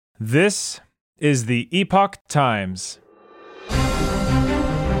This is the Epoch Times.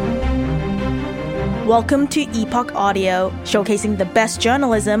 Welcome to Epoch Audio, showcasing the best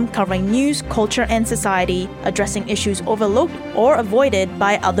journalism covering news, culture, and society, addressing issues overlooked or avoided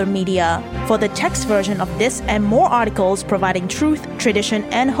by other media. For the text version of this and more articles providing truth, tradition,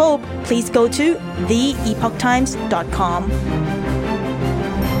 and hope, please go to theepochtimes.com.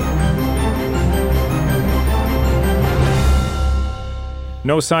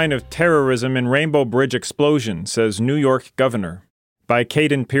 No sign of terrorism in Rainbow Bridge explosion, says New York governor. By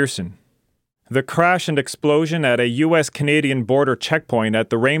Caden Pearson. The crash and explosion at a U.S.-Canadian border checkpoint at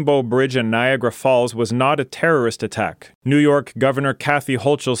the Rainbow Bridge in Niagara Falls was not a terrorist attack, New York Governor Kathy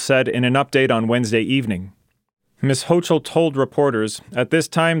Hochul said in an update on Wednesday evening. Ms. Hochul told reporters, "At this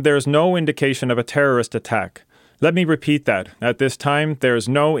time, there's no indication of a terrorist attack. Let me repeat that. At this time, there's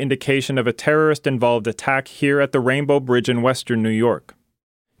no indication of a terrorist-involved attack here at the Rainbow Bridge in western New York."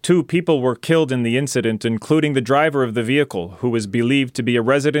 2 people were killed in the incident, including the driver of the vehicle, who was believed to be a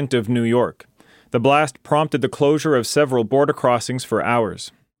resident of New York. The blast prompted the closure of several border crossings for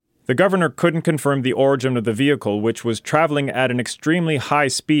hours. The governor couldn't confirm the origin of the vehicle, which was traveling at an extremely high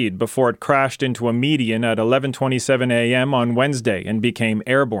speed before it crashed into a median at 11:27 a.m. on Wednesday and became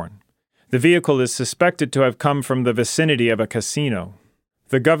airborne. The vehicle is suspected to have come from the vicinity of a casino.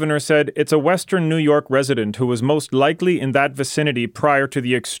 The governor said it's a western New York resident who was most likely in that vicinity prior to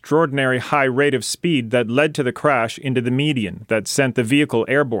the extraordinary high rate of speed that led to the crash into the median that sent the vehicle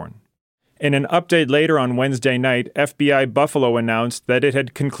airborne. In an update later on Wednesday night, FBI Buffalo announced that it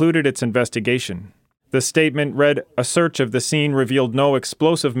had concluded its investigation. The statement read, "A search of the scene revealed no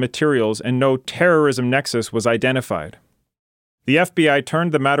explosive materials and no terrorism nexus was identified." The FBI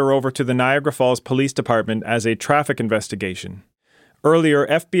turned the matter over to the Niagara Falls Police Department as a traffic investigation. Earlier,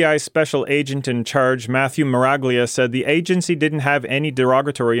 FBI Special Agent in Charge Matthew Maraglia said the agency didn't have any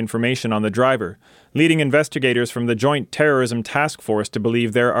derogatory information on the driver, leading investigators from the Joint Terrorism Task Force to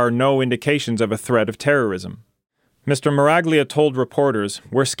believe there are no indications of a threat of terrorism. Mr. Maraglia told reporters,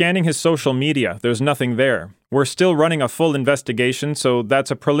 "We're scanning his social media. There's nothing there. We're still running a full investigation, so that's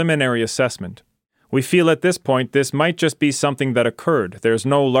a preliminary assessment. We feel at this point this might just be something that occurred. There's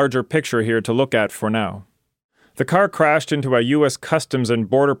no larger picture here to look at for now." The car crashed into a U.S. Customs and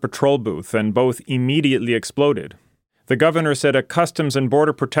Border Patrol booth and both immediately exploded. The governor said a Customs and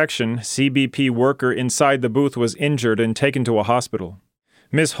Border Protection (CBP) worker inside the booth was injured and taken to a hospital.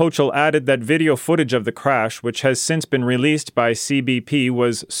 Ms. Hochul added that video footage of the crash, which has since been released by CBP,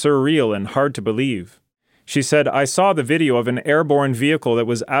 was surreal and hard to believe. She said, "I saw the video of an airborne vehicle that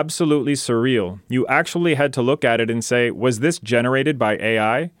was absolutely surreal. You actually had to look at it and say, was this generated by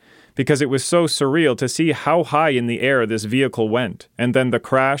AI? Because it was so surreal to see how high in the air this vehicle went, and then the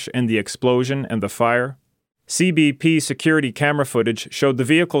crash and the explosion and the fire." CBP security camera footage showed the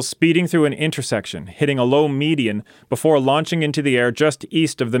vehicle speeding through an intersection, hitting a low median before launching into the air just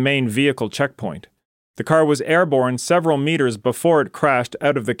east of the main vehicle checkpoint. The car was airborne several meters before it crashed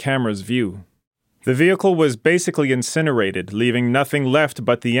out of the camera's view. The vehicle was basically incinerated, leaving nothing left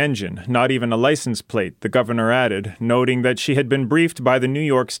but the engine, not even a license plate, the governor added, noting that she had been briefed by the New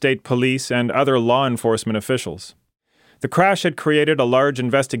York State Police and other law enforcement officials. The crash had created a large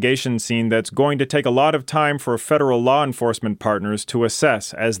investigation scene that's going to take a lot of time for federal law enforcement partners to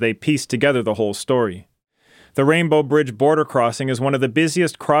assess as they piece together the whole story. The Rainbow Bridge border crossing is one of the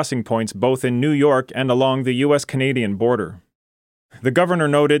busiest crossing points both in New York and along the U.S.-Canadian border. The governor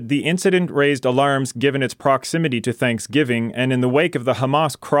noted the incident raised alarms given its proximity to Thanksgiving and in the wake of the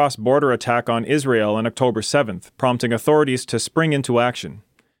Hamas cross-border attack on Israel on October 7th, prompting authorities to spring into action.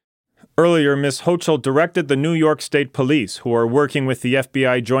 Earlier, Ms. Hochul directed the New York State Police, who are working with the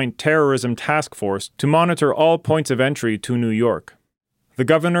FBI Joint Terrorism Task Force, to monitor all points of entry to New York. The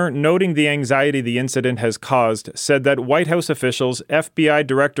governor, noting the anxiety the incident has caused, said that White House officials, FBI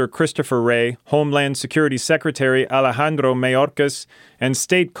Director Christopher Wray, Homeland Security Secretary Alejandro Mayorkas, and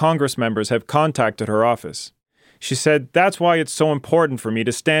state Congress members have contacted her office. She said, "That's why it's so important for me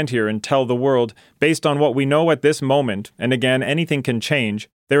to stand here and tell the world, based on what we know at this moment, and again, anything can change,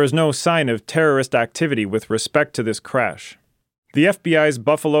 there is no sign of terrorist activity with respect to this crash." The FBI's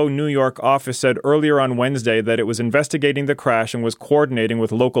Buffalo, New York office said earlier on Wednesday that it was investigating the crash and was coordinating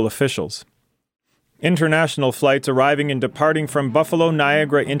with local officials. International flights arriving and departing from Buffalo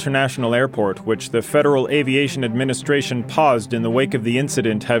Niagara International Airport, which the Federal Aviation Administration paused in the wake of the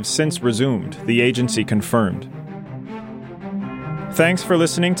incident, have since resumed, the agency confirmed. Thanks for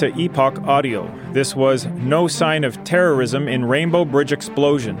listening to Epoch Audio. This was No Sign of Terrorism in Rainbow Bridge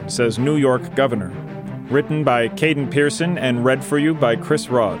Explosion, says New York Governor. Written by Caden Pearson and read for you by Chris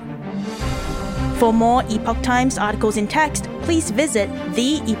Rod. For more Epoch Times articles in text, please visit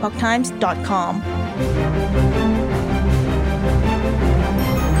theepochtimes.com.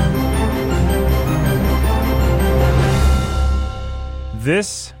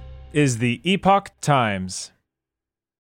 This is the Epoch Times.